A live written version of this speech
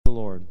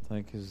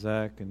Thank you,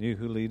 Zach, and you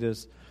who lead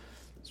us.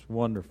 It's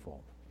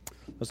wonderful.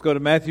 Let's go to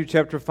Matthew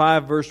chapter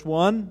 5, verse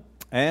 1,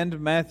 and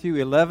Matthew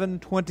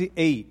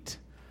 11:28.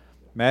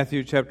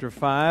 Matthew chapter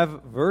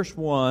 5, verse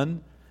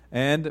 1,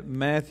 and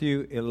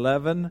Matthew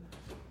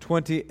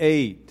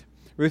 11:28.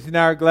 Ruth and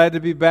I are glad to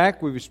be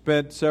back. We've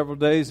spent several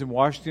days in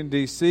Washington,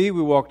 D.C.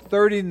 We walked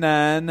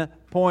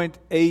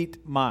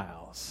 39.8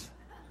 miles,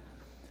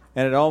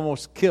 and it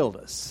almost killed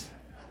us.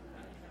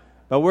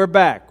 But we're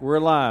back. We're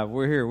alive.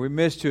 We're here. We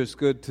missed you. It's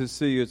good to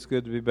see you. It's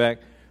good to be back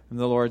in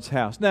the Lord's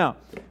house. Now,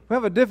 we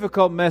have a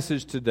difficult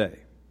message today.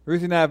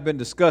 Ruth and I have been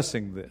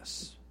discussing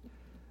this.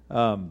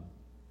 We're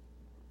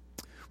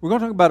going to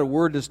talk about a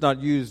word that's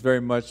not used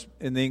very much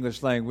in the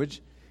English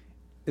language.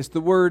 It's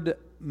the word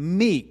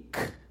meek.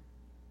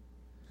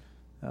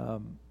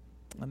 The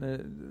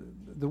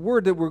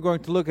word that we're going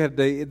to look at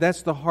today,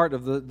 that's the heart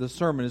of the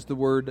sermon, is the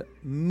word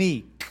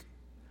meek.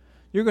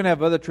 You're going to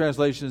have other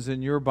translations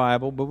in your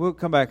Bible, but we'll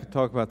come back and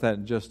talk about that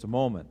in just a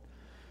moment.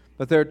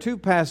 But there are two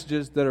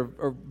passages that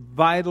are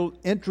vital,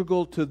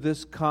 integral to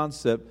this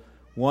concept.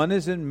 One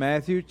is in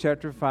Matthew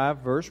chapter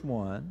 5, verse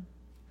 1,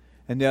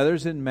 and the other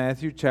is in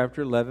Matthew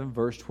chapter 11,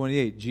 verse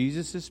 28.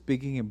 Jesus is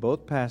speaking in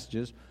both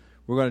passages.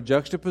 We're going to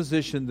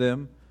juxtaposition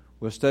them.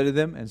 We'll study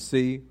them and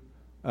see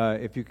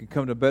if you can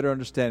come to a better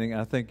understanding.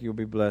 I think you'll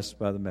be blessed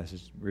by the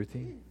message.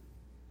 Ruthie?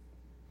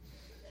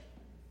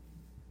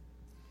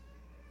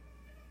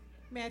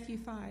 Matthew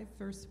 5,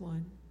 verse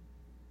 1.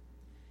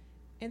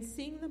 And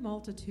seeing the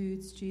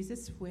multitudes,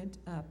 Jesus went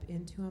up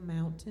into a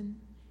mountain,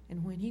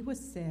 and when he was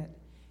set,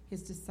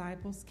 his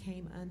disciples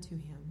came unto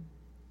him.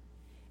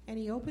 And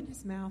he opened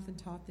his mouth and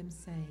taught them,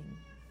 saying,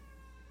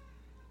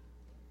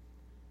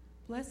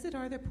 Blessed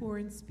are the poor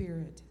in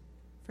spirit,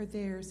 for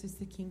theirs is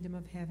the kingdom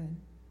of heaven.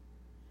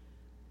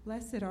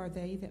 Blessed are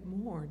they that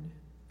mourn,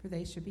 for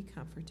they shall be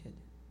comforted.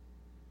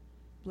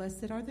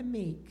 Blessed are the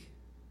meek,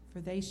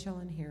 for they shall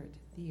inherit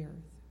the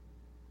earth.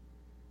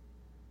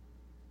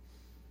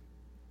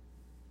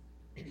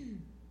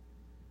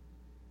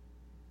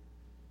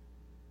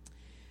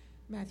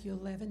 Matthew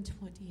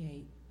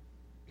 11:28.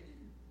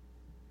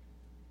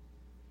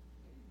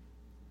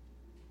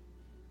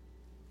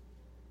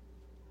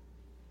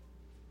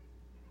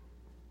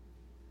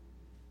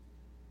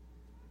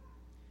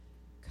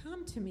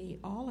 Come to me,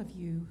 all of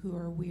you who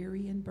are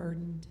weary and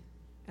burdened,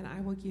 and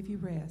I will give you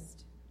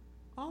rest.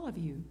 All of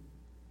you,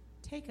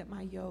 take up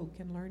my yoke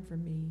and learn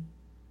from me,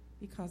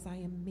 because I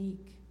am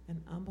meek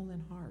and humble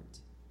in heart,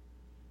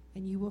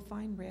 and you will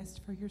find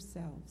rest for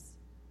yourselves.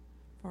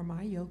 For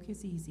my yoke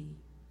is easy,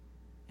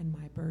 and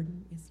my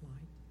burden is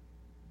light.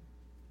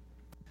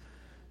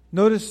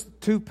 Notice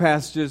two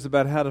passages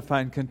about how to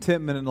find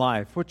contentment in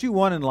life. What you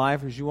want in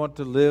life is you want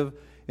to live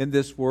in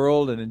this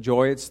world and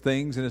enjoy its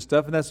things and its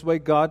stuff, and that's the way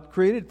God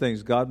created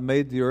things. God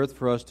made the earth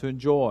for us to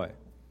enjoy.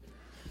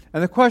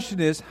 And the question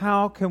is,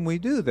 how can we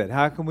do that?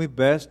 How can we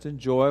best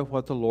enjoy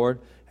what the Lord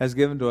has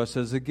given to us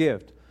as a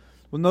gift?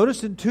 Well,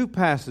 notice in two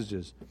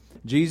passages.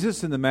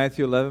 Jesus in the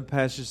Matthew 11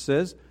 passage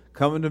says,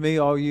 Come unto me,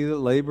 all you that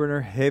labor and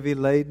are heavy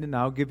laden, and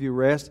I'll give you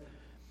rest.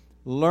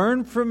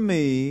 Learn from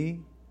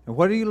me. And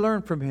what do you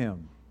learn from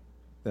him?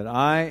 That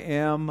I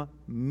am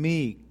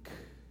meek.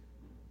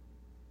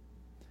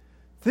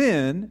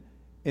 Then,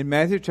 in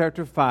Matthew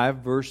chapter 5,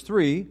 verse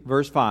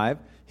 5,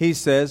 he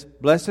says,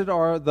 Blessed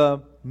are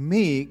the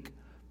meek,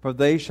 for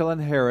they shall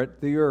inherit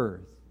the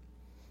earth.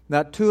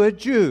 Now, to a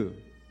Jew,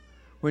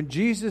 when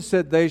Jesus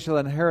said they shall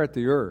inherit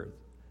the earth,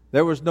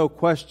 there was no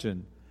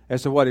question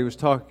as to what he was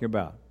talking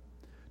about.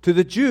 To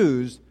the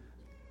Jews,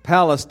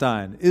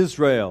 Palestine,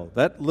 Israel,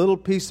 that little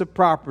piece of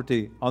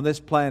property on this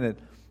planet,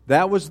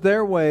 that was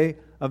their way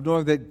of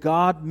knowing that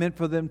God meant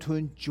for them to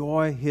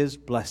enjoy his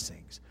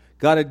blessings.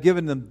 God had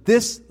given them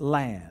this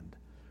land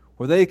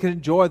where they could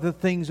enjoy the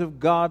things of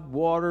God,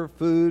 water,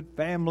 food,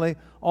 family,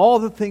 all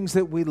the things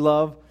that we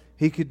love,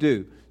 he could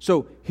do.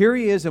 So here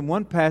he is in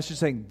one passage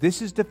saying,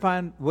 this is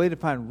the way to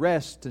find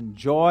rest and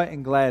joy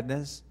and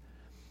gladness.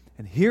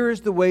 And here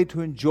is the way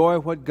to enjoy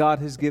what God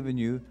has given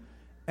you.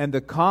 And the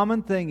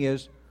common thing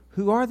is,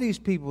 who are these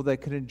people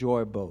that can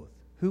enjoy both?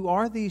 Who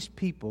are these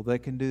people that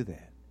can do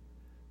that?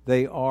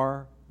 They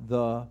are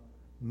the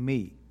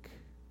meek.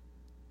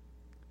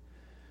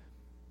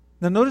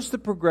 Now notice the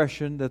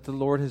progression that the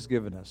Lord has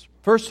given us.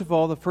 First of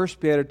all, the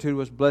first beatitude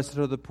was, Blessed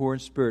are the poor in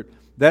spirit.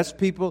 That's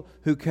people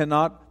who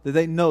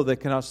they know they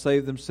cannot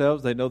save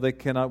themselves. They know they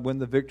cannot win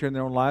the victory in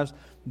their own lives.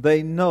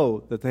 They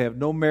know that they have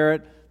no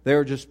merit. They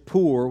are just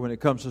poor when it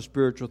comes to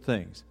spiritual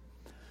things.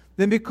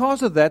 Then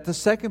because of that, the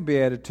second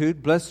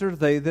beatitude, Blessed are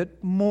they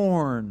that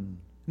mourn.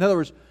 In other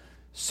words,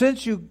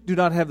 since you do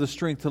not have the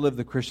strength to live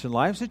the Christian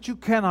life, since you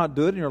cannot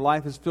do it and your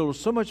life is filled with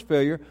so much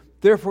failure,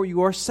 therefore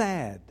you are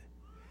sad.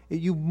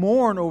 You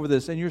mourn over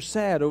this and you're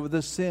sad over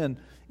the sin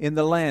in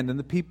the land and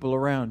the people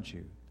around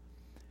you.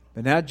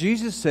 But now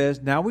Jesus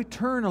says, now we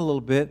turn a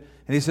little bit,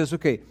 and he says,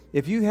 okay,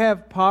 if you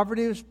have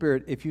poverty of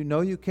spirit, if you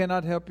know you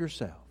cannot help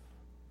yourself,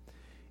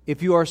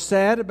 if you are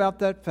sad about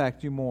that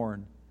fact, you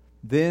mourn,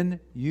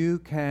 then you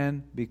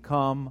can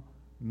become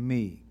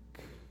meek.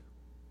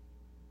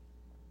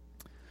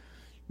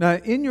 Now,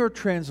 in your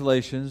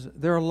translations,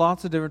 there are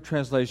lots of different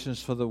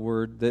translations for the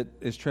word that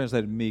is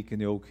translated meek in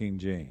the Old King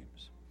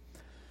James.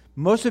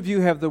 Most of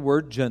you have the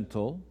word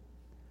gentle.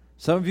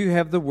 Some of you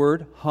have the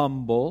word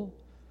humble.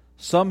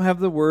 Some have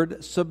the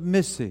word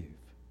submissive.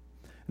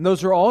 And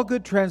those are all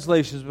good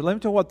translations, but let me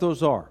tell you what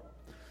those are.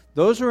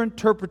 Those are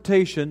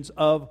interpretations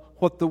of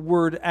what the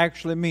word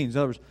actually means. In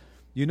other words,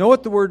 you know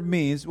what the word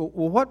means. Well,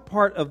 what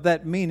part of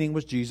that meaning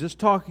was Jesus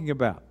talking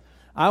about?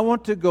 I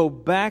want to go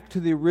back to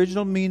the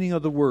original meaning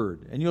of the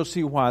word, and you'll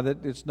see why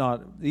that it's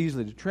not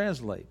easily to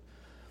translate.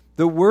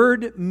 The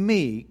word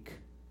meek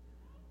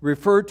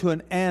referred to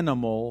an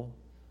animal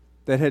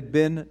that had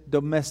been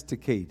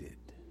domesticated.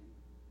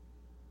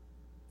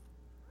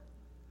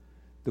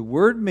 The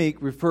word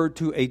meek referred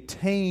to a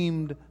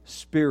tamed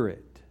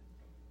spirit.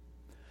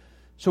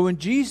 So when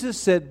Jesus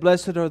said,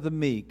 "Blessed are the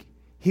meek,"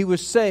 He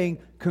was saying,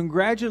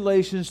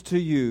 congratulations to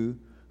you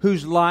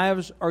whose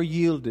lives are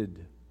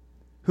yielded,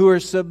 who are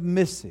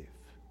submissive,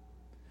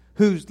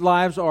 whose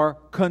lives are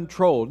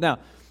controlled. Now,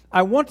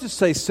 I want to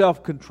say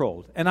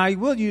self-controlled, and I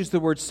will use the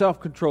word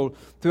self-controlled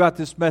throughout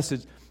this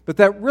message, but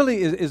that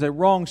really is a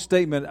wrong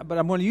statement, but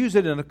I'm going to use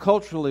it in a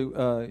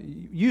culturally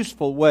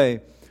useful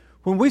way.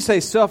 When we say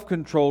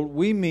self-controlled,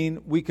 we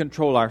mean we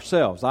control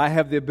ourselves. I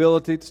have the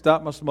ability to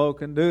stop my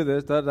smoke and do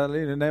this.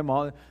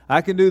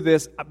 I can do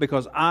this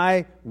because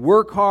I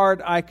work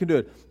hard, I can do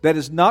it. That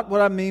is not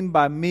what I mean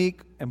by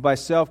meek and by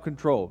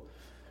self-control.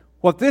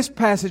 What this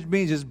passage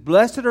means is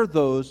blessed are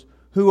those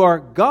who are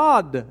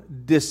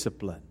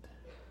God-disciplined,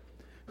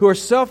 who are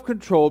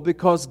self-controlled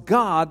because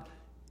God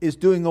is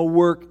doing a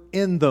work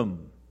in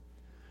them.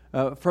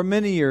 For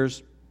many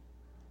years,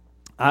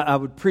 I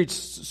would preach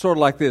sort of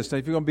like this. Now,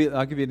 if you're going to be,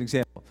 I'll give you an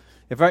example.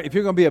 If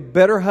you're going to be a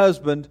better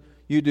husband,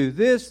 you do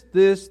this,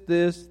 this,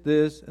 this,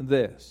 this, and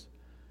this.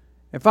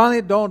 And finally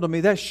it dawned on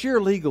me, that's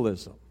sheer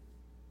legalism.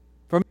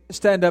 For me to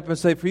stand up and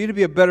say, for you to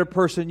be a better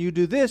person, you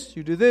do this,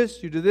 you do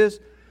this, you do this.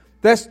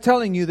 That's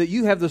telling you that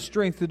you have the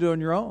strength to do it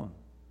on your own.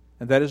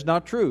 And that is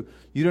not true.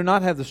 You do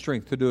not have the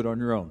strength to do it on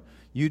your own.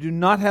 You do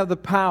not have the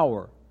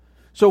power.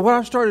 So what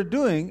I started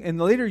doing in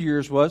the later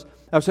years was,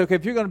 I would say, okay,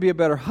 if you're going to be a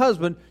better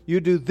husband,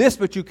 you do this,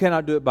 but you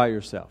cannot do it by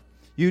yourself.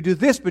 You do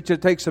this, but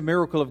it takes a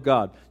miracle of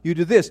God. You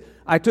do this.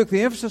 I took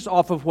the emphasis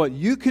off of what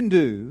you can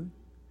do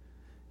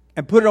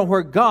and put it on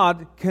where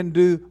God can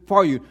do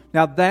for you.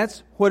 Now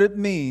that's what it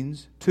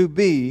means to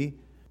be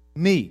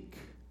meek.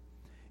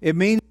 It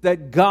means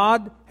that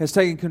God has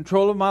taken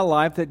control of my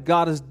life, that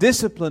God is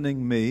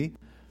disciplining me,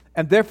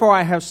 and therefore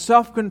I have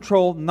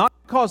self-control, not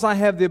because I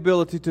have the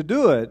ability to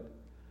do it,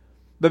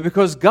 but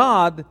because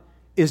God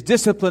is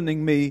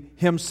disciplining me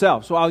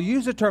Himself. So I'll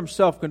use the term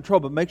self-control,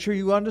 but make sure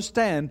you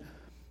understand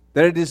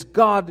that it is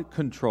God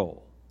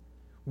control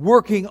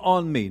working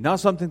on me, not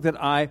something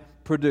that I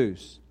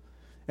produce.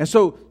 And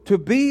so to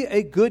be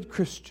a good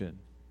Christian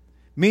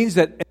means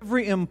that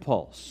every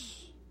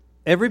impulse,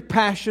 every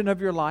passion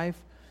of your life,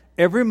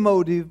 every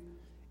motive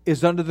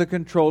is under the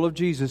control of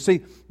Jesus.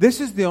 See,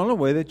 this is the only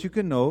way that you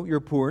can know you're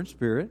poor in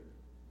spirit,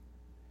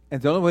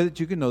 and the only way that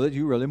you can know that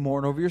you really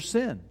mourn over your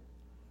sin.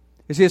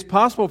 You see, it's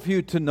possible for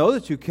you to know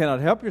that you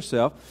cannot help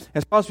yourself.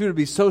 It's possible for you to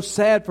be so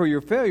sad for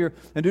your failure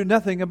and do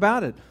nothing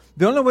about it.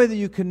 The only way that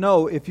you can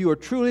know if you are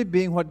truly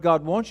being what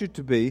God wants you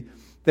to be,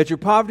 that your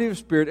poverty of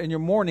spirit and your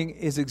mourning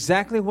is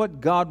exactly what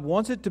God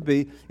wants it to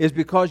be, is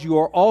because you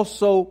are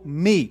also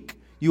meek.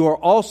 You are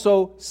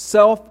also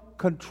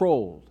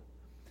self-controlled.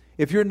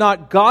 If you're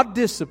not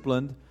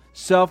God-disciplined,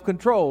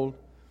 self-controlled,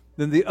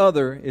 then the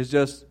other is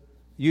just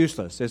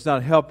useless. It's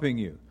not helping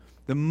you.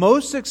 The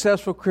most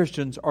successful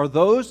Christians are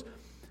those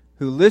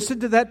who listened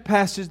to that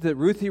passage that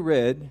Ruthie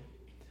read.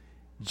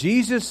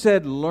 Jesus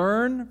said,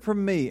 learn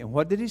from me. And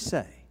what did He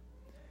say?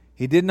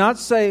 He did not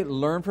say,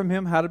 learn from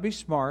Him how to be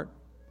smart,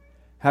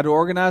 how to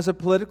organize a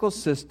political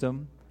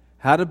system,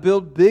 how to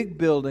build big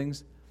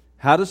buildings,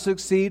 how to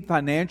succeed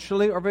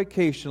financially or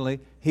vocationally.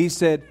 He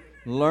said,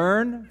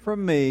 learn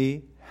from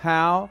me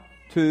how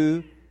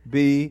to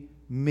be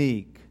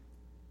meek,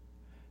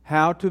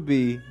 how to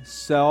be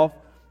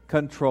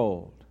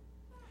self-controlled.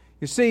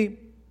 You see,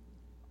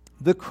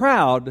 the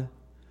crowd,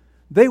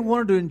 they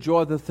wanted to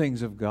enjoy the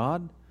things of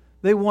God.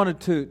 They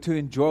wanted to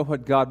enjoy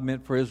what God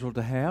meant for Israel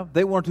to have.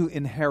 They wanted to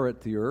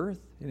inherit the earth.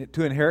 And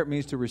to inherit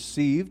means to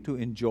receive, to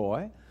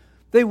enjoy.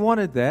 They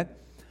wanted that.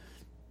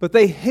 But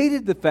they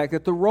hated the fact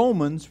that the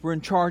Romans were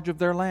in charge of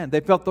their land. They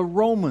felt the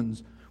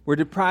Romans were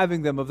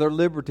depriving them of their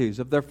liberties,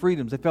 of their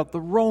freedoms. They felt the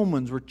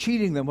Romans were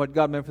cheating them what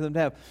God meant for them to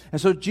have. And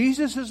so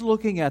Jesus is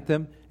looking at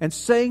them and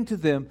saying to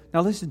them,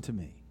 now listen to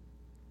me.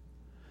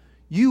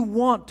 You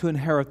want to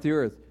inherit the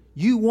earth.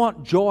 You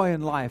want joy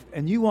in life,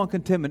 and you want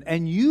contentment,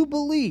 and you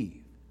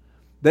believe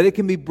that it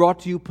can be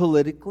brought to you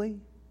politically.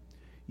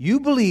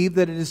 You believe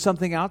that it is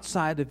something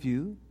outside of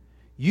you.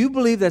 You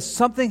believe that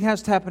something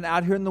has to happen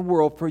out here in the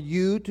world for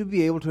you to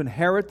be able to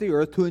inherit the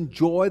earth, to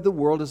enjoy the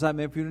world as I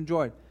meant for you to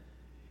enjoy it.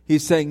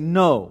 He's saying,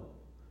 no,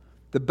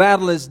 the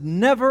battle is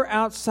never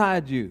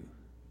outside you.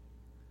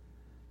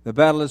 The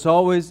battle is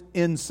always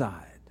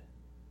inside.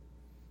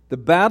 The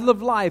battle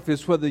of life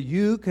is whether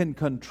you can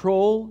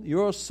control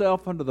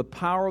yourself under the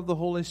power of the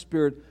Holy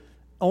Spirit.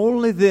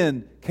 Only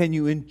then can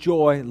you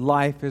enjoy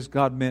life as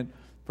God meant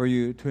for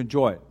you to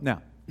enjoy it.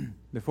 Now,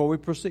 before we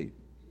proceed,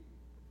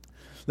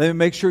 let me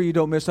make sure you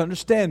don't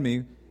misunderstand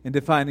me in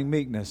defining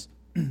meekness.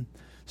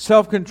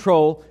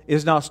 Self-control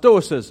is not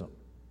stoicism.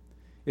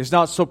 It's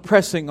not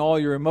suppressing all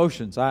your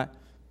emotions.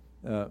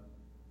 Mr.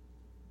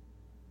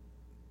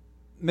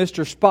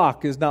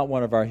 Spock is not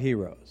one of our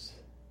heroes.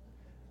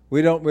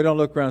 We don't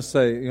look around and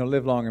say,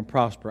 live long and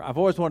prosper. I've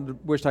always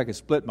wished I could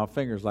split my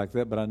fingers like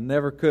that, but I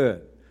never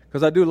could,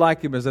 because I do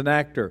like him as an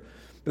actor.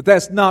 But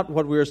that's not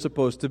what we're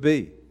supposed to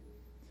be.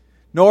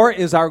 Nor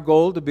is our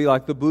goal to be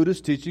like the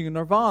Buddhist teaching in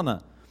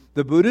Nirvana.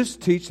 The Buddhists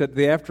teach that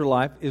the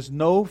afterlife is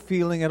no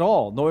feeling at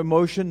all, no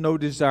emotion, no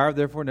desire,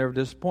 therefore never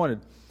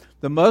disappointed.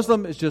 The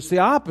Muslim is just the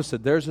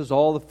opposite. Theirs is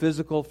all the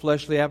physical,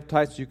 fleshly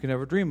appetites you can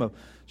ever dream of.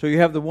 So you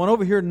have the one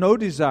over here, no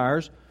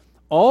desires,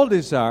 all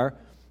desire.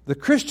 The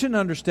Christian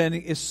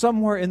understanding is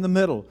somewhere in the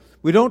middle.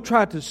 We don't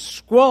try to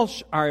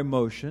squelch our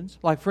emotions.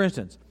 Like, for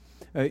instance,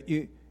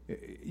 you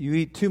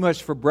eat too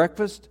much for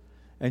breakfast,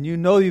 and you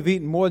know you've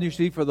eaten more than you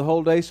should eat for the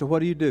whole day, so what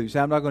do? You say,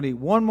 I'm not going to eat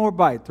one more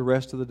bite the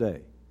rest of the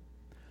day.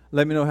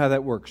 Let me know how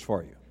that works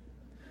for you.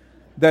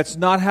 That's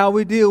not how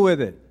we deal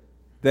with it.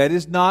 That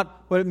is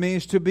not what it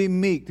means to be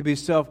meek, to be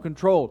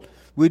self-controlled.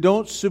 We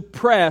don't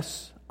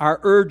suppress our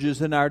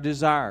urges and our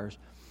desires.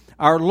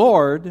 Our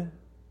Lord,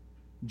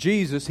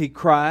 Jesus, He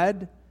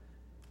cried,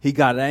 He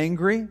got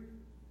angry,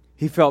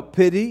 He felt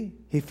pity,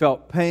 He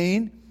felt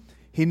pain.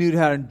 He knew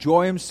how to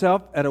enjoy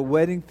Himself at a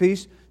wedding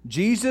feast.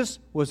 Jesus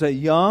was a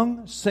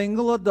young,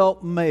 single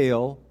adult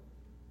male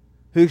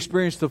who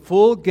experienced the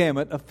full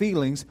gamut of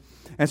feelings.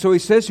 And so He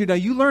says to you, now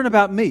you learn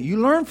about me. You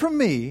learn from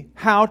me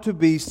how to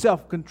be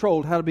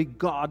self-controlled, how to be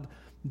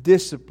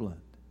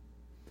God-disciplined.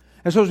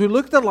 And so as we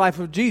look at the life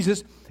of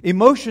Jesus,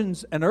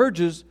 emotions and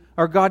urges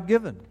are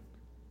God-given.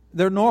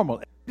 They're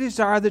normal. Every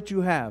desire that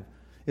you have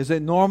is a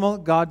normal,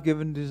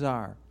 God-given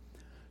desire.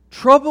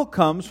 Trouble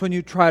comes when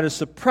you try to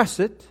suppress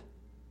it,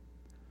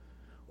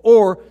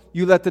 or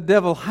you let the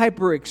devil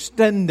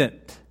hyperextend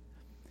it.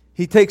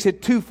 He takes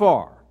it too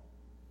far.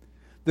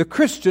 The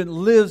Christian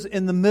lives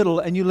in the middle,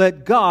 and you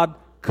let God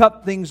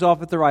cut things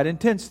off at the right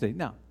intensity.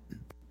 Now,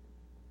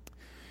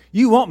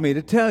 you want me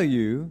to tell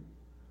you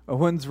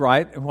when's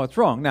right and what's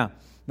wrong. Now,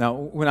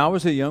 when I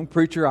was a young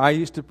preacher, I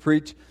used to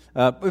preach.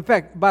 In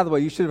fact, by the way,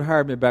 you should have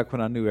hired me back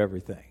when I knew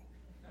everything.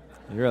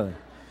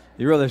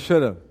 You really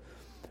should have.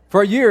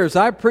 For years,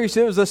 I preached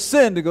it was a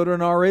sin to go to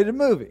an R-rated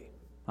movie.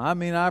 I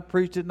mean, I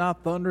preached it and I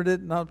thundered it.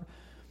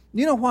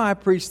 You know why I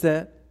preached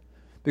that?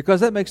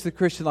 Because that makes the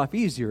Christian life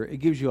easier. It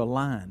gives you a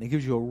line. It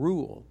gives you a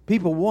rule.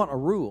 People want a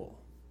rule.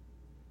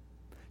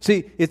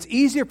 See, it's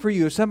easier for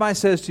you if somebody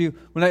says to you,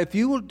 well, if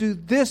you will do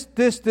this,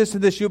 this, this,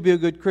 and this, you'll be a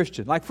good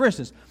Christian. Like, for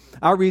instance,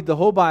 I read the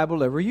whole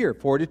Bible every year.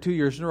 42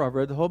 years in a row, I've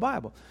read the whole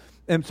Bible.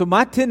 And so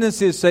my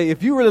tendency is to say,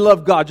 if you really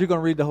love God, you're going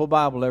to read the whole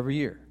Bible every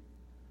year.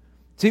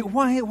 See,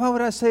 why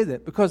would I say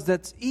that? Because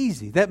that's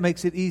easy. That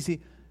makes it easy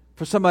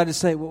for somebody to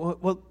say,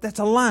 well, that's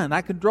a line.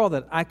 I can draw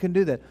that. I can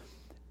do that.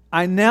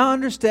 I now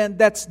understand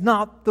that's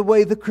not the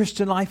way the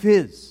Christian life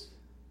is.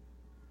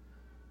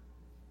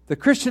 The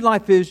Christian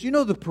life is, you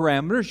know the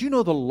parameters, you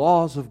know the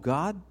laws of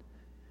God,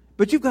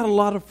 but you've got a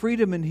lot of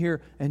freedom in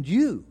here, and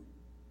you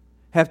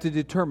have to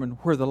determine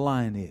where the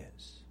line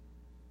is.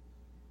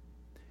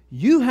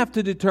 You have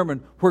to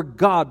determine where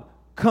God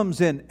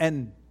comes in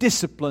and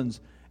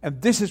disciplines,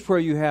 and this is where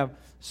you have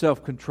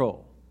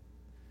self-control.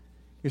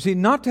 You see,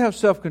 not to have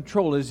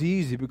self-control is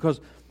easy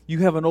because you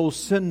have an old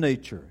sin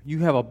nature. You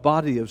have a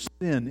body of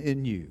sin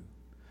in you.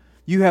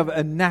 You have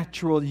a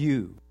natural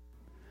you.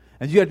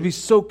 And you have to be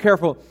so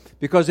careful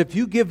because if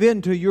you give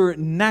in to your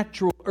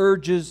natural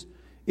urges,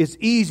 it's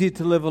easy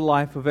to live a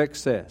life of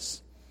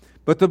excess.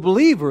 But the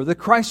believer, the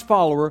Christ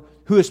follower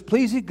who is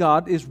pleasing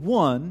God is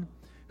one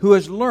who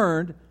has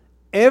learned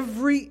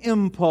every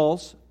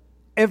impulse,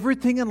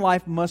 everything in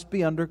life must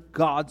be under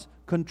God's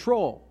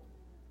control.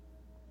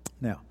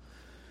 Now,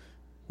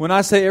 when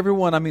I say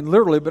everyone, I mean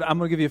literally, but I'm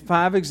going to give you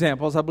 5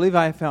 examples. I believe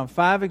I have found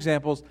 5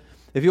 examples.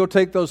 If you'll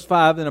take those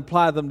 5 and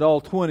apply them to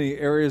all 20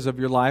 areas of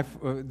your life,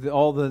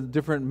 all the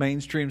different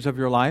mainstreams of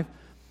your life,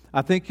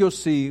 I think you'll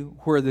see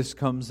where this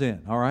comes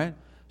in, all right?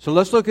 So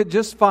let's look at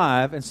just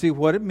 5 and see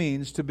what it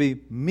means to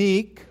be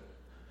meek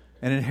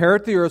and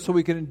inherit the earth so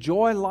we can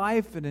enjoy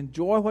life and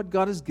enjoy what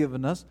God has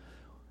given us.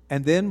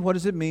 And then what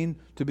does it mean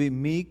to be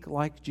meek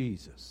like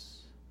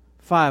Jesus?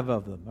 5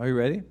 of them. Are you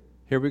ready?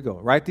 Here we go.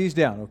 Write these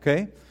down,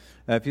 okay?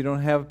 If you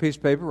don't have a piece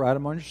of paper, write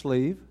them on your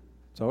sleeve.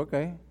 It's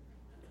okay.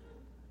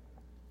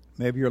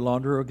 Maybe your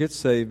launderer will get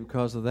saved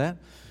because of that.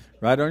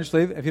 Write it on your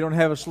sleeve. If you don't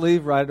have a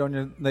sleeve, write it on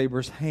your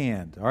neighbor's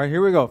hand. All right,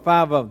 here we go.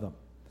 5 of them.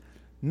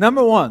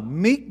 Number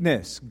 1,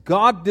 meekness,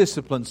 God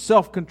discipline,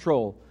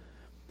 self-control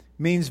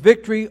means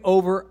victory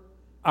over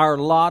our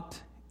lot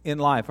in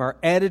life, our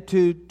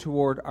attitude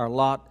toward our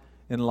lot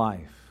in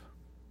life.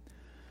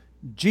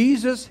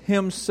 Jesus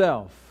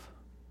Himself,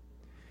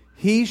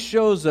 He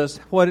shows us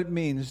what it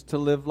means to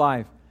live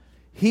life.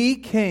 He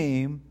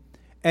came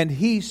and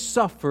he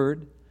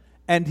suffered,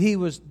 and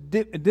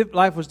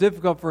life was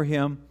difficult for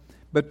him,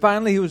 but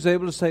finally he was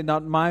able to say,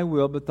 not my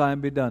will, but thine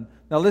be done.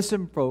 Now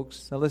listen,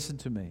 folks, now listen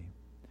to me.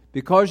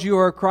 Because you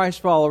are a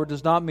Christ follower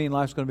does not mean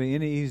life's going to be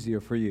any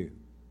easier for you.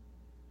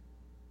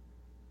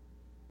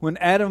 When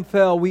Adam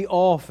fell, we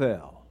all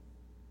fell.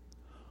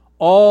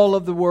 All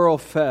of the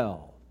world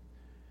fell.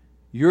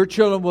 Your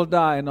children will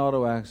die in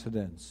auto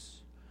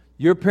accidents.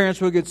 Your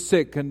parents will get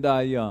sick and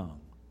die young.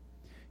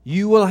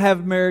 You will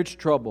have marriage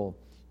trouble.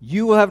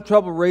 You will have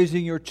trouble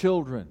raising your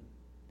children.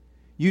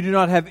 You do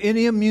not have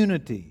any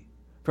immunity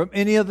from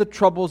any of the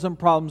troubles and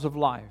problems of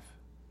life.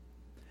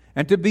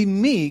 And to be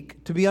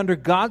meek, to be under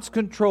God's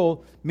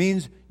control,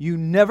 means you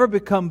never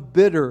become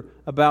bitter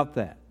about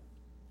that.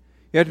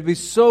 You have to be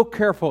so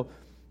careful.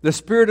 The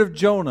spirit of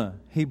Jonah,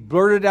 he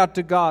blurted out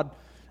to God,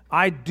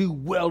 I do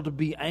well to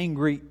be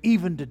angry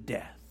even to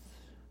death.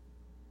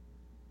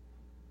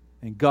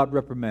 And God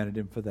reprimanded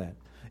him for that.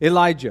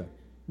 Elijah,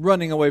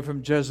 running away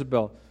from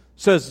Jezebel,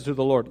 says to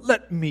the Lord,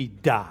 let me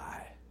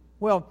die.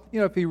 Well,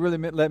 if he really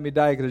meant let me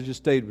die, he could have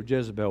just stayed where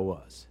Jezebel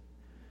was.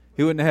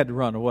 He wouldn't have had to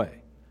run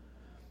away.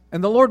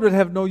 And the Lord would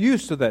have no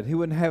use to that. He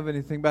wouldn't have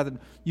anything about it.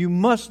 You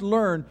must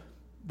learn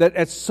that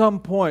at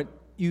some point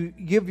you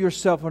give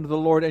yourself unto the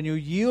Lord and you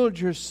yield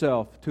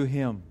yourself to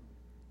Him.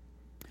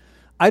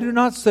 I do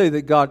not say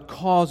that God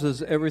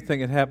causes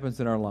everything that happens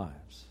in our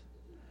lives.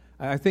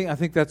 I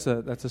think that's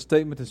a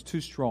statement that's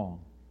too strong.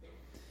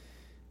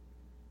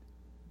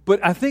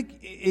 But I think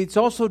it's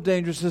also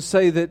dangerous to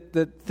say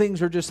that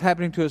things are just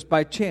happening to us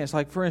by chance.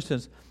 Like, for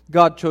instance,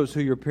 God chose who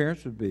your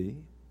parents would be.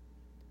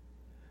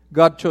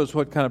 God chose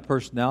what kind of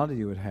personality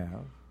you would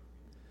have.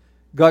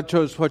 God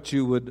chose what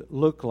you would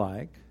look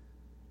like.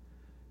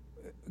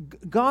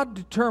 God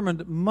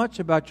determined much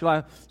about your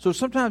life. So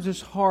sometimes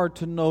it's hard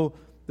to know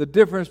the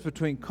difference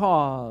between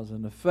cause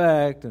and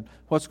effect and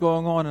what's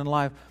going on in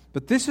life.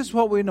 But this is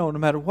what we know. No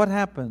matter what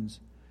happens,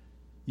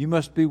 you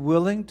must be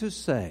willing to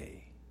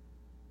say,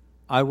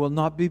 I will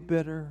not be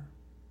bitter.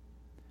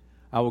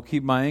 I will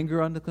keep my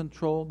anger under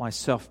control, my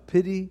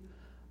self-pity.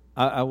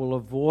 I will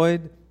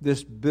avoid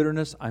this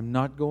bitterness. I'm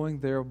not going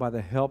there by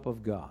the help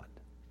of God.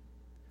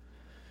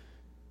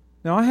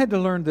 Now, I had to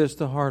learn this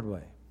the hard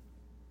way.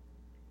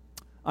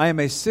 I am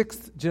a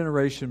 6th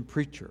generation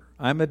preacher.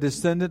 I'm a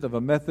descendant of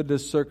a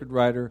Methodist circuit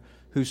rider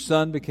whose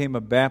son became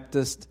a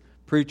Baptist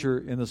preacher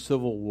in the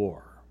Civil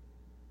War.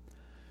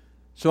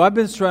 So I've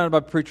been surrounded by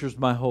preachers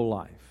my whole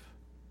life.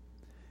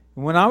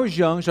 And when I was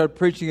young, started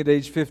preaching at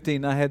age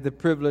 15, I had the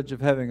privilege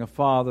of having a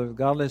father, the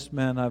godliest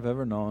man I've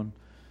ever known,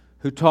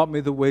 who taught me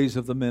the ways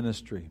of the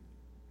ministry.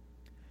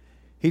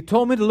 He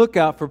told me to look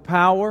out for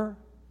power,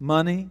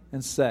 money,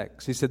 and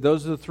sex. He said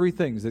those are the 3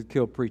 things that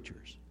kill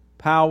preachers.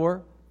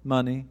 Power,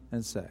 money,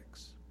 and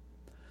sex.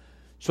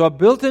 So I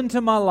built into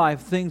my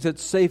life things that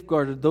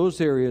safeguarded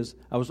those areas.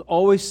 I was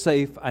always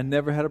safe. I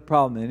never had a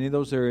problem in any of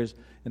those areas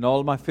in all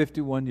of my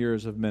 51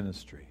 years of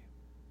ministry.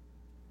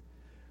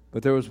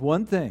 But there was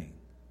one thing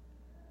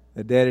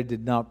that Daddy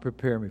did not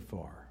prepare me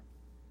for.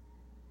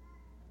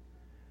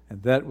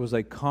 And that was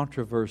a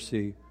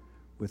controversy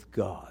with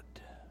God.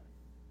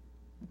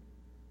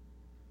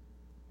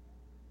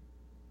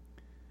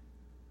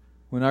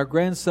 When our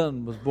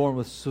grandson was born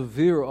with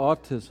severe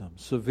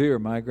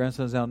autism, my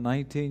grandson's now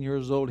 19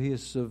 years old, he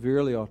is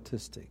severely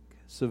autistic,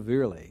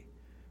 severely.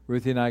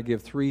 Ruthie and I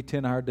give 3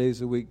 10-hour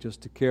days a week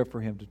just to care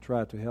for him, to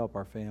try to help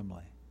our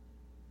family.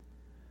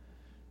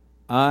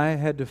 I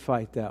had to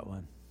fight that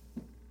one.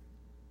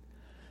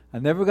 I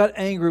never got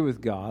angry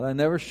with God. I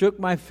never shook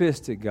my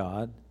fist at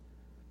God.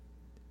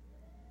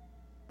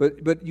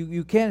 But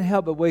you can't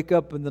help but wake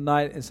up in the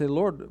night and say,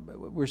 Lord,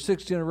 we're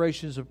 6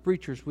 generations of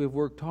preachers. We've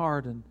worked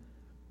hard and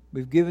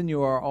we've given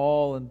you our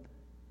all. And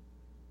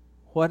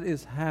what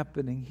is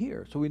happening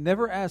here? So we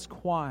never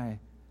ask why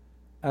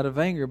out of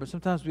anger, but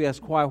sometimes we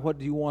ask why. What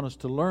do you want us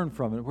to learn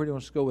from it? Where do you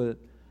want us to go with it?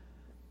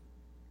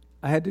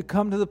 I had to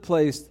come to the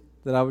place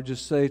that I would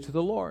just say to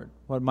the Lord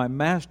what my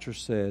master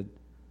said,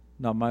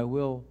 not my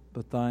will,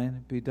 but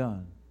thine be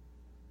done.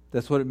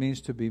 That's what it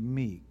means to be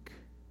meek,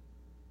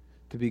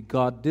 to be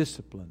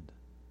God-disciplined,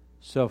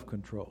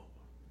 self-control.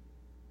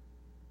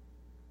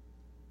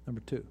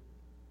 Number 2,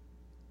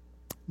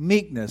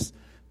 meekness,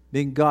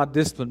 being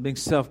God-disciplined, being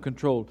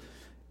self-controlled,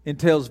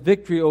 entails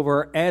victory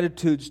over our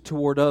attitudes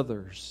toward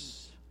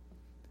others.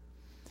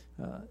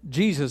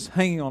 Jesus,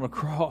 hanging on a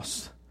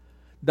cross,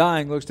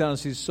 dying, looks down and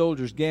sees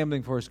soldiers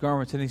gambling for his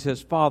garments, and he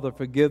says, Father,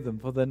 forgive them,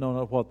 for they know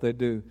not what they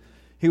do.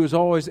 He was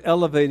always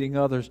elevating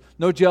others.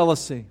 No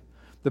jealousy.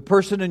 The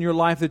person in your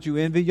life that you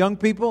envy, young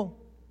people,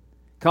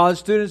 college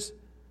students,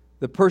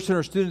 the person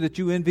or student that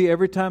you envy,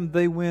 every time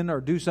they win or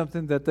do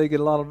something that they get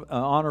a lot of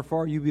honor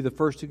for, you be the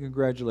first to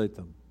congratulate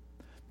them.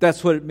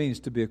 That's what it means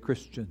to be a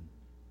Christian.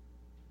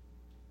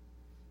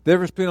 The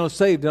difference between a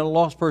saved and a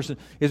lost person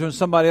is when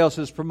somebody else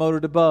is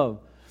promoted above.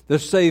 The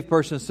saved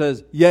person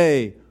says,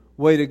 yay,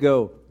 way to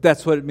go.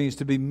 That's what it means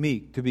to be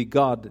meek, to be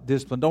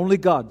God-disciplined. Only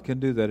God can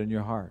do that in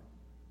your heart.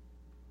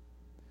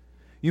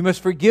 You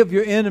must forgive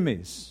your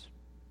enemies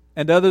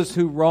and others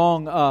who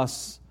wrong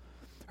us.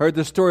 Heard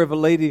the story of a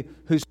lady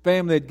whose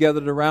family had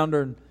gathered around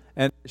her,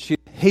 and she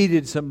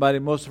hated somebody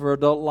most of her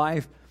adult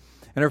life.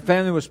 And her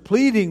family was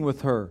pleading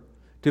with her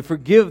to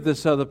forgive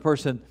this other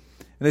person.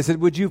 And they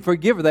said, would you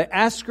forgive her? They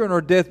asked her on her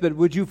deathbed,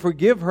 would you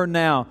forgive her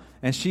now?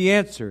 And she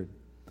answered,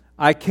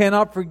 I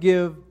cannot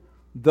forgive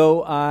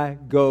though I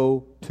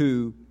go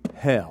to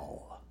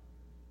hell.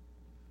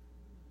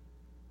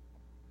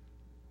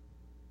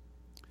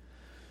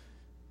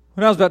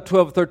 When I was about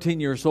 12 or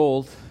 13 years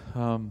old,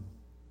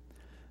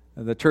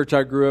 the church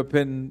I grew up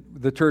in,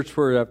 the church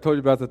where I've told you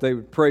about that they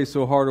would pray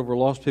so hard over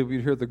lost people,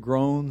 you'd hear the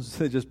groans.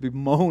 They'd just be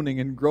moaning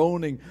and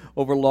groaning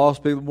over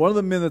lost people. One of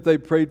the men that they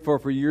prayed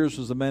for years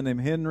was a man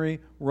named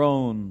Henry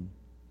Rohn.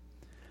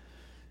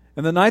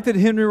 And the night that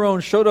Henry Rohn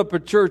showed up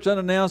at church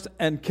unannounced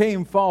and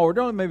came forward,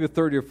 only maybe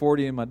 30 or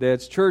 40 in my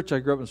dad's church. I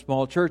grew up in a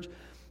small church.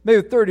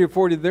 Maybe 30 or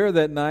 40 there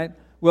that night.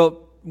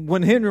 Well,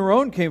 when Henry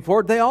Rohn came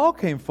forward, they all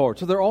came forward.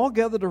 So they're all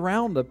gathered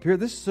around up here.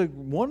 This is a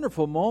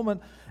wonderful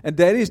moment. And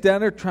Daddy's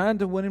down there trying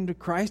to win him to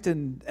Christ.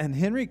 And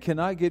Henry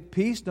cannot get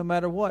peace no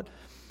matter what.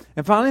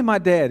 And finally my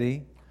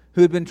daddy,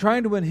 who had been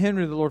trying to win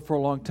Henry to the Lord for a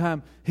long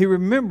time, he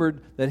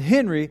remembered that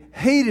Henry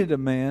hated a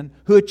man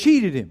who had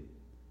cheated him.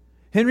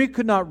 Henry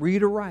could not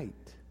read or write.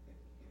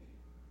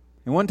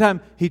 And one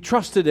time he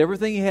trusted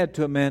everything he had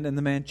to a man, and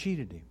the man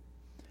cheated him.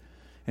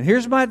 And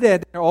here's my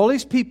dad. There are all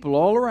these people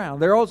all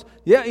around. They're all,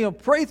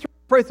 pray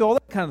through all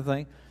that kind of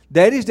thing.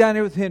 Daddy's down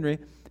here with Henry.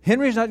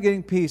 Henry's not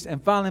getting peace.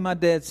 And finally my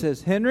dad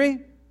says, Henry,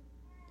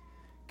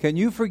 can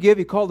you forgive?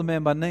 He called the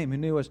man by name. He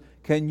knew it was.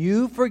 Can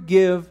you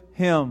forgive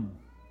him?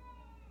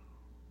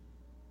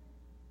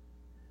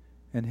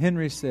 And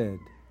Henry said,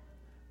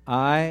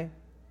 I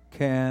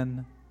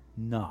cannot.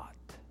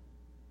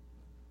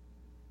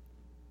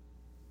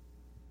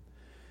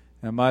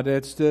 And my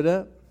dad stood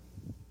up.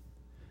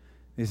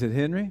 He said,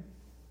 Henry,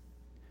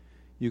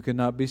 you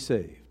cannot be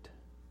saved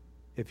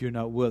if you're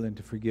not willing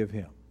to forgive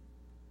him.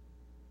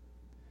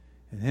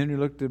 And Henry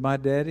looked at my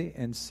daddy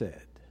and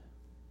said,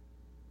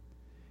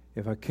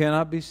 if I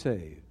cannot be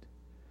saved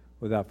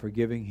without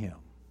forgiving him,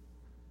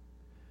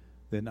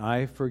 then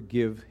I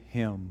forgive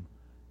him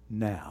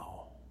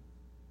now.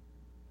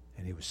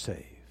 And he was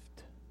saved.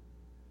 It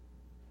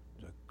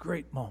was a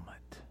great moment.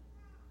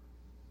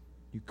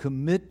 You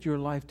commit your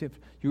life to,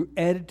 your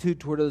attitude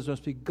toward others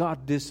must be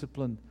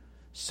God-disciplined,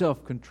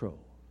 self-control.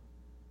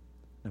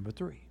 Number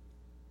 3.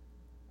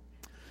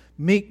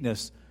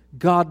 Meekness,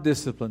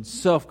 God-disciplined,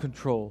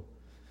 self-control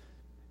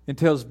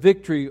entails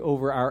victory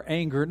over our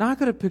anger. Now, I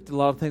could have picked a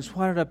lot of things.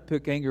 Why did I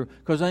pick anger?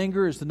 Because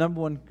anger is the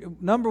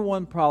number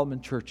one problem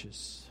in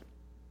churches.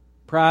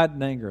 Pride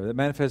and anger that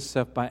manifests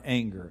itself by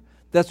anger.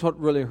 That's what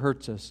really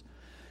hurts us.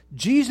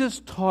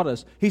 Jesus taught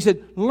us. He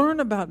said, learn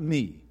about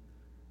me,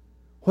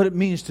 what it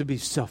means to be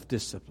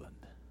self-disciplined.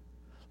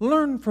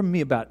 Learn from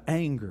me about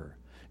anger.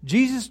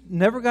 Jesus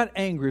never got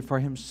angry for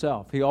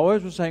himself. He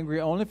always was angry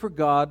only for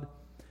God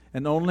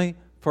and only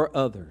for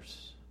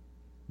others.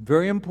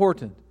 Very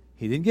important.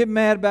 He didn't get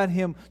mad about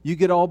him. You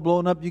get all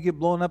blown up. You get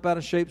blown up out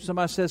of shape.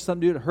 Somebody says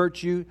something to you that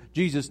hurts you.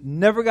 Jesus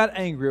never got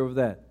angry over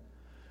that.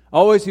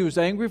 Always he was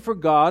angry for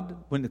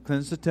God when he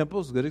cleansed the temple.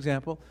 Is a good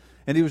example.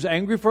 And he was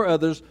angry for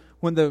others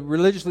when the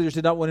religious leaders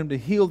did not want him to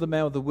heal the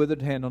man with the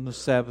withered hand on the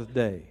Sabbath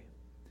day.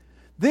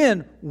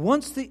 Then,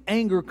 once the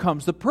anger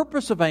comes, the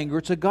purpose of anger,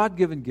 it's a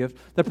God-given gift.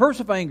 The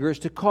purpose of anger is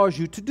to cause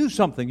you to do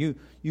something.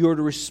 You are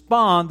to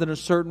respond in a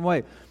certain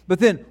way. But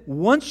then,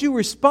 once you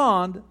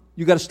respond,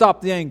 you've got to stop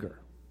the anger.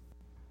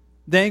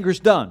 The anger's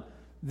done.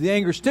 The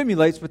anger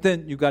stimulates, but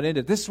then you've got to end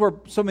it. This is where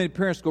so many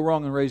parents go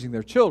wrong in raising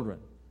their children.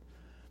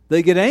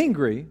 They get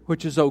angry,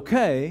 which is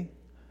okay,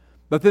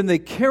 but then they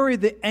carry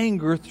the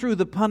anger through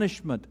the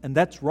punishment, and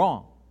that's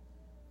wrong.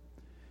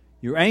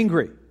 You're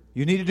angry.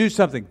 You need to do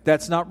something.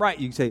 That's not right.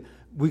 You can say,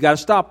 we got to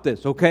stop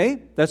this. Okay,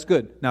 that's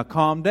good. Now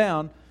calm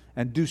down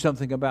and do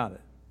something about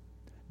it.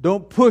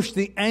 Don't push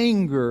the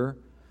anger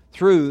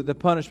through the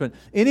punishment.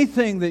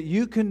 Anything that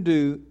you can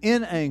do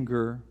in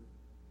anger,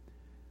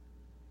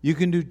 you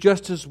can do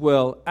just as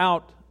well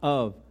out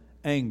of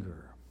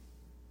anger.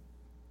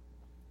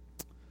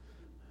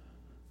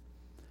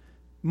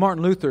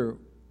 Martin Luther,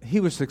 he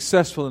was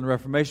successful in the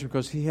Reformation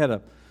because he had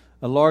a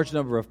large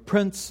number of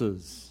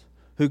princes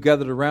who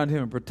gathered around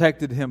him and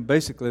protected him.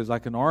 Basically, it was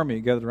like an army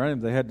gathered around him.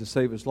 They had to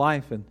save his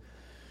life.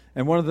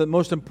 And one of the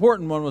most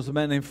important one was a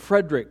man named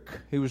Frederick.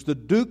 He was the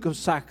Duke of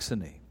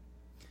Saxony.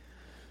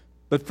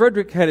 But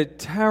Frederick had a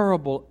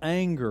terrible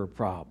anger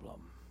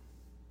problem.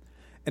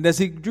 And as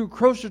he drew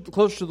closer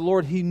to the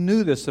Lord, he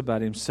knew this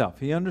about himself.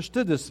 He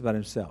understood this about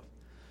himself.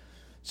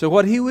 So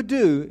what he would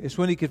do is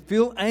when he could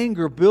feel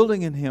anger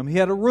building in him, he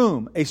had a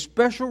room, a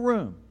special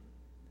room.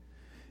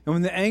 And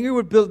when the anger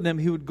would build in him,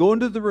 he would go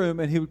into the room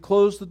and he would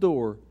close the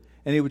door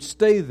and he would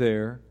stay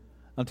there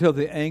until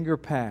the anger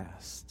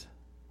passed.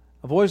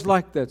 I've always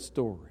liked that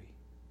story.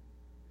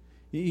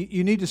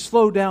 You need to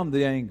slow down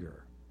the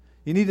anger.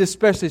 You need to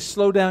especially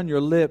slow down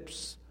your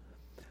lips.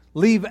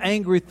 Leave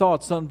angry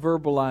thoughts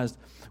unverbalized.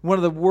 One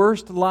of the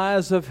worst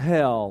lies of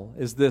hell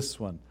is this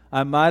one.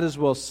 I might as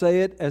well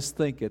say it as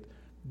think it.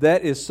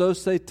 That is so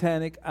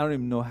satanic, I don't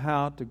even know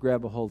how to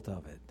grab a hold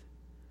of it.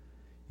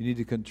 You need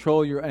to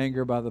control your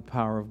anger by the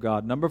power of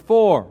God. Number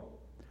 4,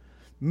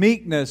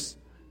 meekness,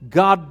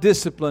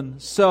 God-discipline,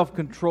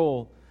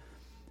 self-control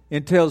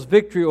entails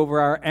victory over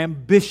our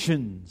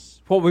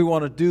ambitions, what we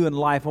want to do in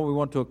life, what we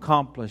want to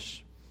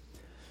accomplish.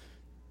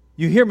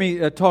 You hear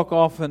me talk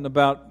often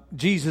about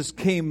Jesus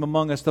came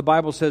among us. The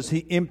Bible says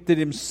He emptied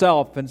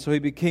Himself, and so He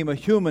became a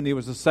human. He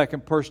was the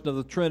second person of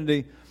the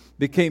Trinity,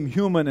 became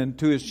human, and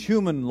to His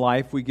human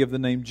life we give the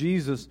name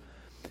Jesus.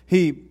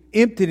 He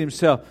emptied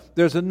Himself.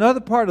 There's another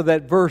part of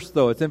that verse,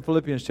 though. It's in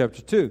Philippians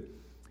chapter 2.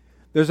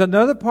 There's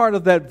another part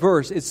of that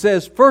verse. It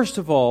says, first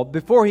of all,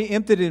 before He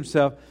emptied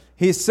Himself,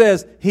 He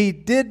says He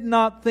did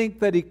not think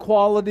that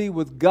equality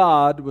with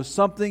God was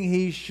something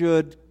He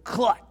should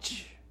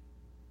clutch.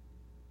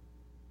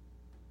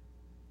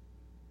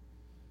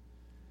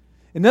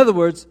 In other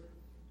words,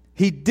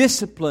 He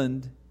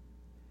disciplined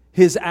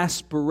His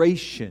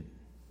aspiration,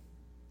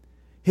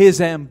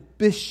 His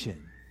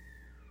ambition,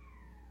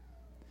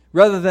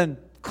 rather than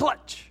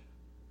clutch.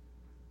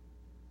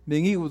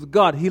 Being equal with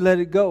God, He let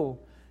it go,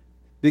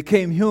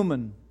 became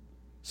human,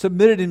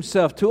 submitted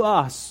Himself to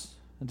us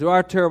and to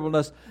our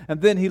terribleness, and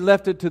then He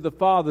left it to the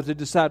Father to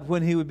decide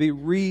when He would be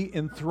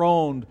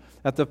re-enthroned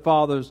at the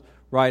Father's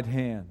right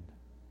hand.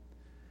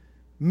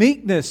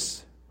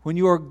 Meekness, when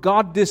you are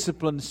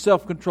God-disciplined,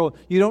 self-controlled,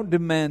 you don't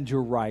demand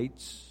your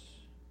rights.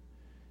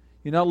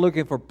 You're not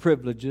looking for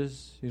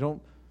privileges. You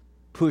don't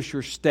push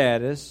your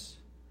status.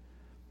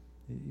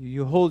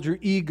 You hold your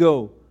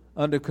ego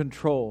under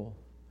control.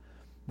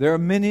 There are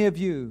many of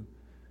you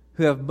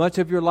who have much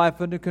of your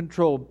life under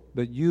control,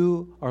 but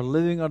you are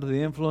living under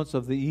the influence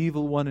of the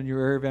evil one in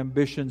your area of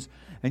ambitions.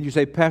 And you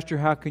say, Pastor,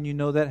 how can you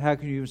know that? How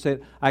can you even say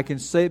it? I can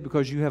say it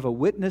because you have a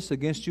witness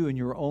against you in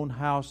your own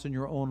house, in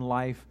your own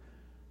life,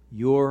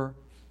 your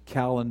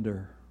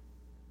calendar.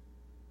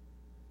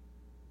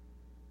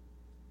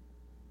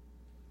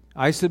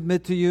 I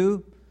submit to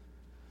you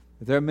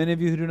that there are many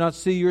of you who do not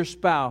see your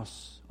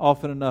spouse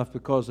often enough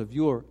because of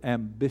your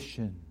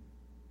ambition.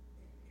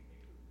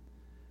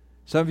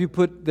 Some of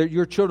you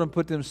your children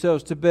put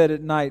themselves to bed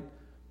at night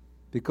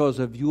because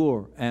of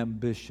your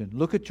ambition.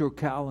 Look at your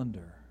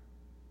calendar.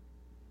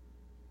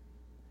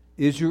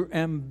 Is your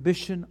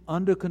ambition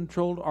under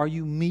control? Are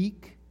you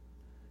meek,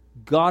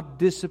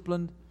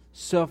 God-disciplined,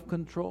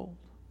 self-controlled?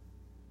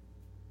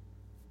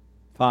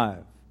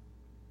 5.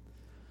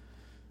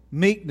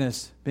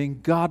 Meekness, being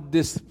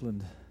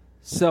God-disciplined,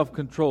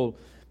 self-controlled,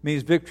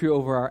 means victory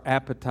over our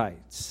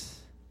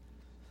appetites.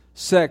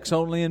 Sex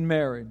only in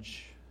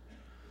marriage.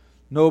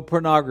 No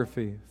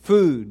pornography.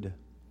 Food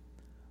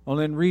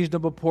only in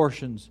reasonable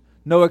portions.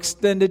 No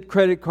extended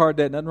credit card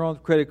debt. Nothing wrong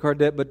with credit card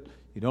debt, but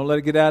you don't let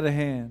it get out of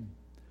hand.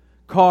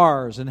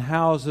 Cars and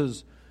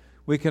houses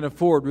we can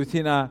afford. Ruthie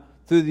and I,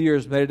 through the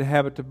years, made it a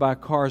habit to buy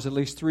cars at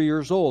least 3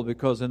 years old,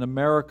 because in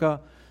America,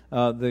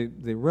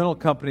 the rental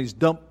companies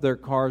dump their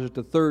cars at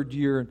the third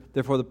year, and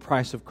therefore the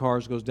price of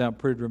cars goes down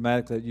pretty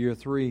dramatically at year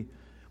 3.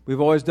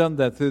 We've always done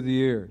that through the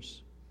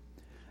years.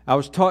 I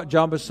was taught,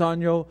 John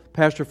Bassanio,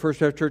 pastor of First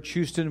Baptist Church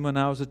Houston, when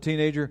I was a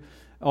teenager,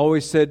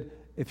 always said,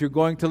 if you're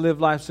going to live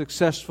life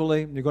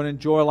successfully, you're going to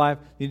enjoy life,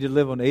 you need to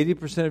live on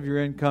 80% of your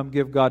income,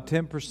 give God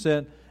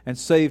 10%, and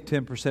save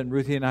 10%.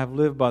 Ruthie and I have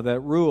lived by that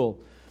rule.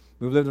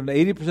 We've lived on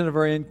 80% of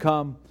our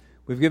income.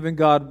 We've given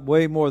God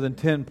way more than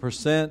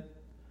 10%.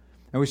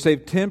 And we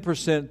save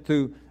 10%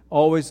 through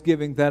always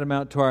giving that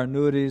amount to our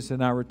annuities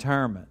and our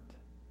retirement.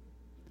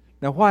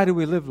 Now, why do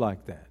we live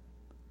like that?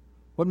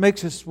 What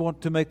makes us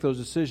want to make those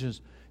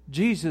decisions?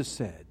 Jesus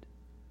said,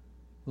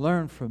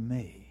 learn from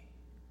me.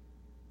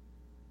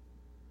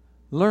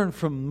 Learn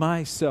from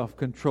my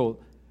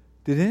self-control.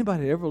 Did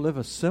anybody ever live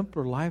a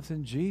simpler life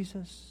than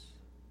Jesus?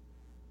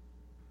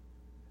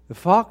 The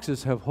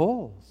foxes have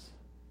holes.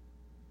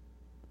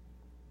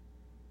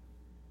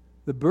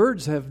 The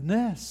birds have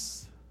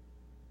nests.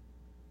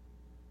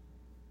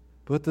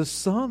 But the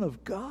Son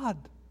of God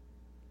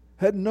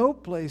had no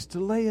place to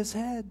lay His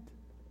head.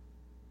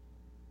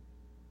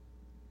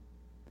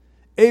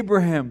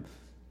 Abraham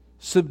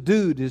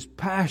subdued his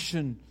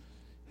passion,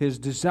 his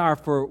desire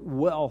for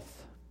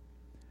wealth.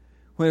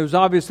 When it was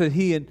obvious that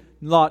he and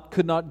Lot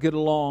could not get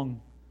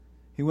along,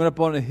 he went up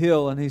on a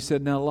hill and he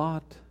said, now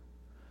Lot,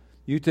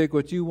 you take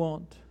what you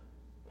want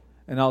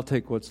and I'll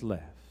take what's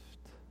left.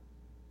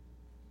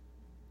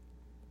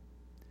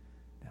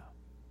 Now,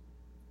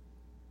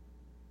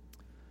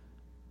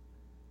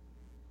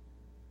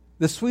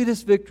 the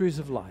sweetest victories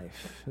of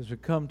life, as we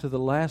come to the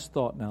last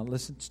thought now,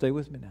 listen, stay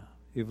with me now.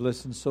 You've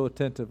listened so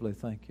attentively,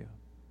 thank you.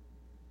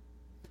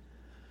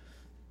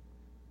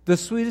 The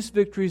sweetest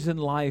victories in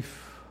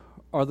life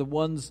are the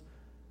ones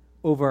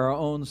over our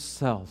own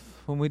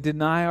self. When we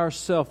deny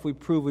ourselves, we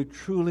prove we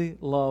truly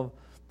love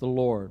the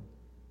Lord.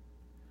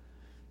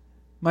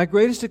 My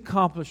greatest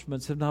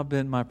accomplishments have not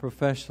been my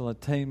professional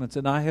attainments,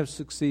 and I have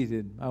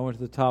succeeded. I went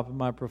to the top of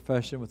my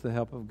profession with the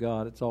help of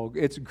God.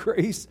 It's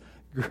grace,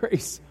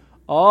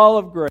 all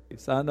of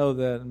grace. I know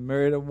that. I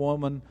married a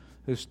woman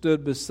who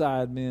stood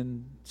beside me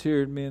and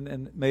cheered me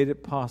and made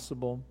it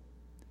possible.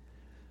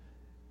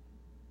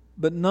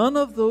 But none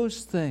of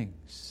those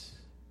things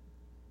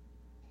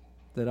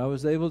that I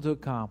was able to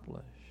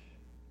accomplish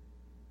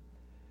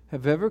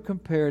have ever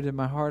compared in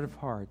my heart of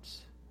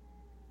hearts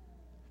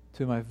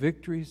to my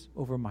victories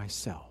over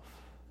myself.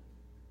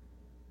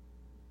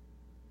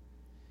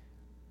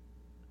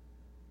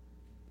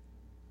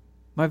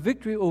 My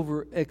victory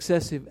over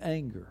excessive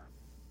anger,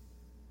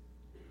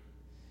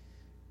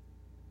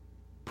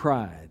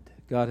 pride.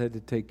 God had to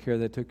take care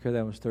of that. Took care of that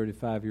when I was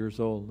 35 years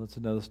old. That's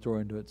another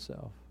story unto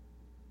itself.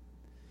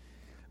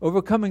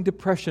 Overcoming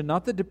depression.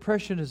 Not that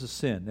depression is a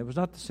sin. It was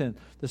not the sin.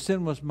 The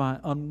sin was my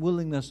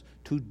unwillingness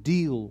to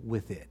deal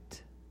with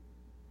it.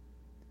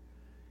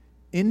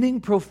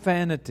 Ending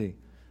profanity.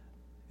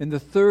 In the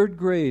 3rd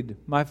grade,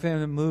 my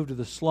family moved to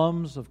the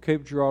slums of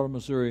Cape Girardeau,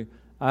 Missouri.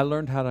 I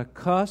learned how to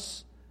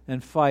cuss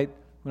and fight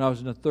when I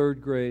was in the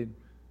 3rd grade.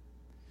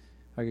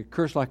 I could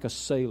curse like a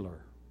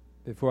sailor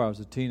before I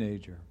was a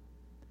teenager.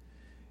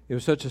 It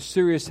was such a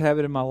serious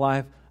habit in my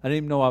life, I didn't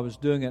even know I was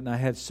doing it, and I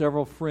had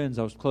several friends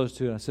I was close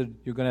to, and I said,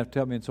 you're going to have to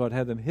help me, and so I'd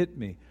have them hit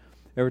me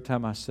every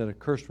time I said a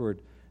curse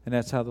word, and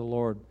that's how the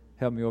Lord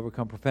helped me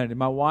overcome profanity.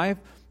 My wife,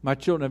 my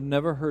children have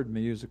never heard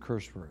me use a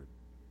curse word.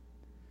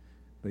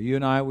 But you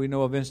and I, we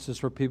know of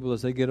instances where people,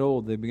 as they get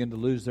old, they begin to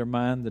lose their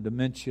mind, the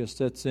dementia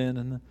sets in,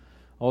 and the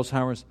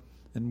Alzheimer's,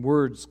 and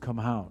words come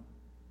out.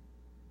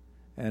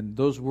 And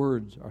those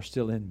words are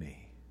still in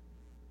me.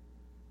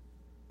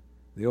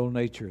 The old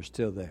nature is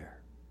still there.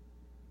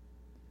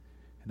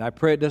 And I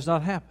pray it does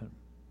not happen.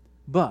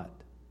 But,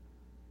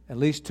 at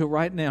least till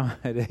right now,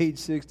 at age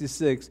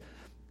 66,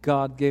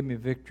 God gave me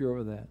victory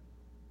over that.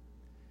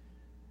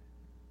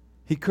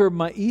 He curbed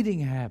my eating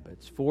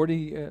habits.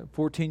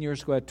 14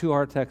 years ago, I had 2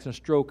 heart attacks and a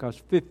stroke.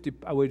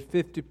 I weighed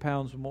 50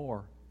 pounds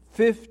more.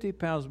 50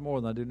 pounds more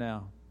than I do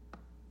now.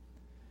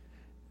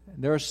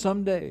 And there are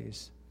some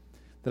days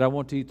that I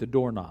want to eat the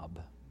doorknob.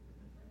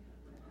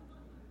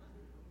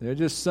 There are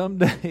just some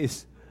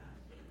days.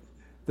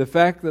 The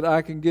fact that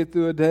I can get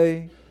through a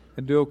day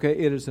and do okay,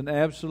 it is an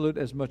absolute,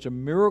 as much a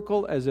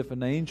miracle as if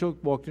an angel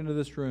walked into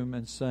this room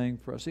and sang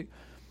for us. See,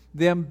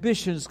 the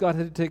ambitions, God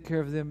had to take care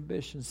of the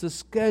ambitions. The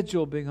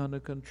schedule being under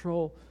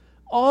control.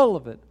 All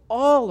of it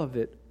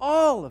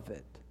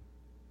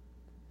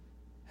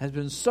has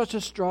been such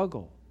a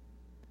struggle.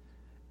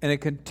 And it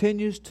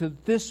continues to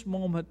this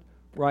moment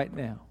right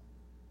now.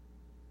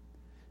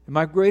 And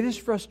my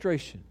greatest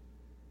frustration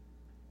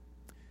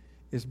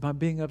is my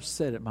being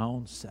upset at my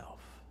own self.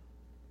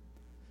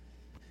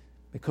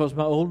 Because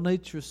my old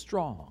nature is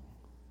strong.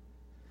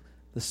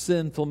 The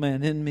sinful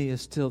man in me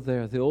is still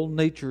there. The old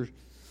nature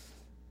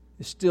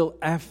is still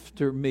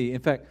after me.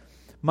 In fact,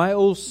 my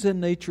old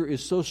sin nature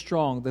is so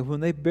strong that when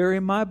they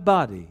bury my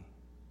body,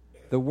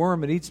 the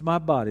worm that eats my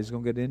body is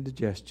going to get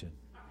indigestion.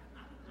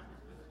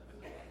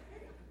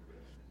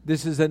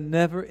 This is a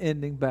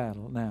never-ending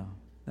battle. Now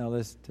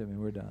listen to me.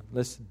 We're done.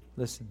 Listen.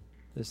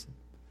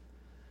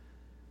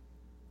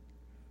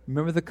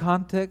 Remember the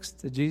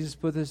context that Jesus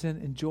put this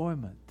in?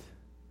 Enjoyment.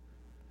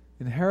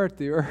 Inherit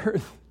the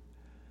earth.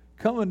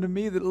 Come unto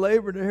me that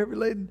labor and are heavy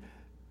laden.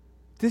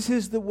 This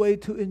is the way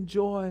to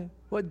enjoy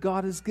what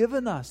God has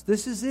given us.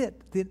 This is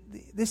it.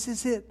 This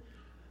is it.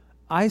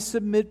 I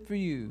submit to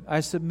you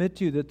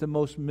that the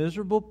most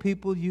miserable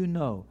people you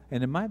know,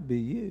 and it might be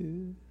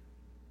you,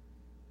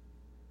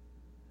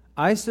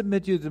 I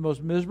submit to you that the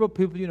most miserable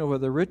people you know,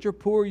 whether rich or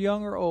poor,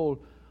 young or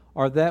old,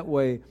 are that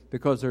way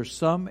because there's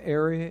some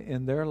area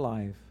in their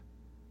life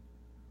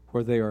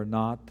where they are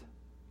not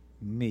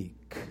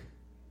meek,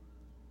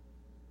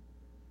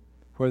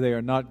 where they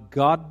are not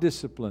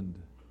God-disciplined,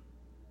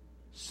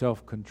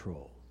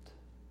 self-controlled.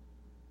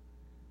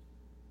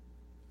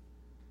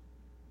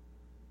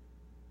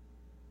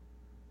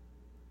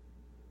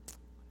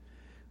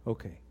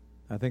 Okay,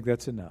 I think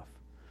that's enough.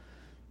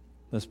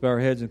 Let's bow our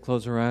heads and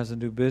close our eyes and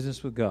do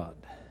business with God.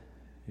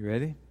 You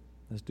ready?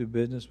 Let's do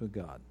business with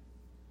God.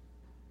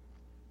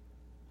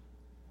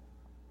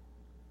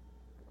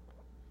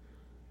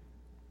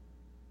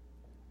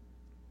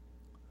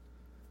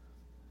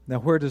 Now,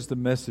 where does the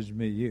message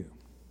meet you?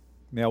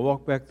 May I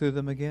walk back through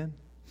them again?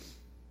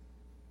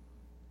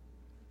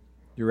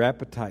 Your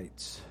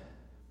appetites,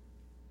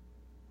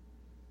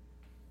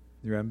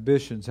 your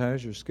ambitions.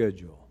 How's your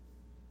schedule?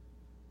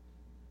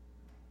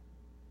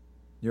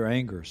 Your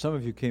anger. Some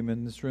of you came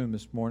in this room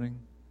this morning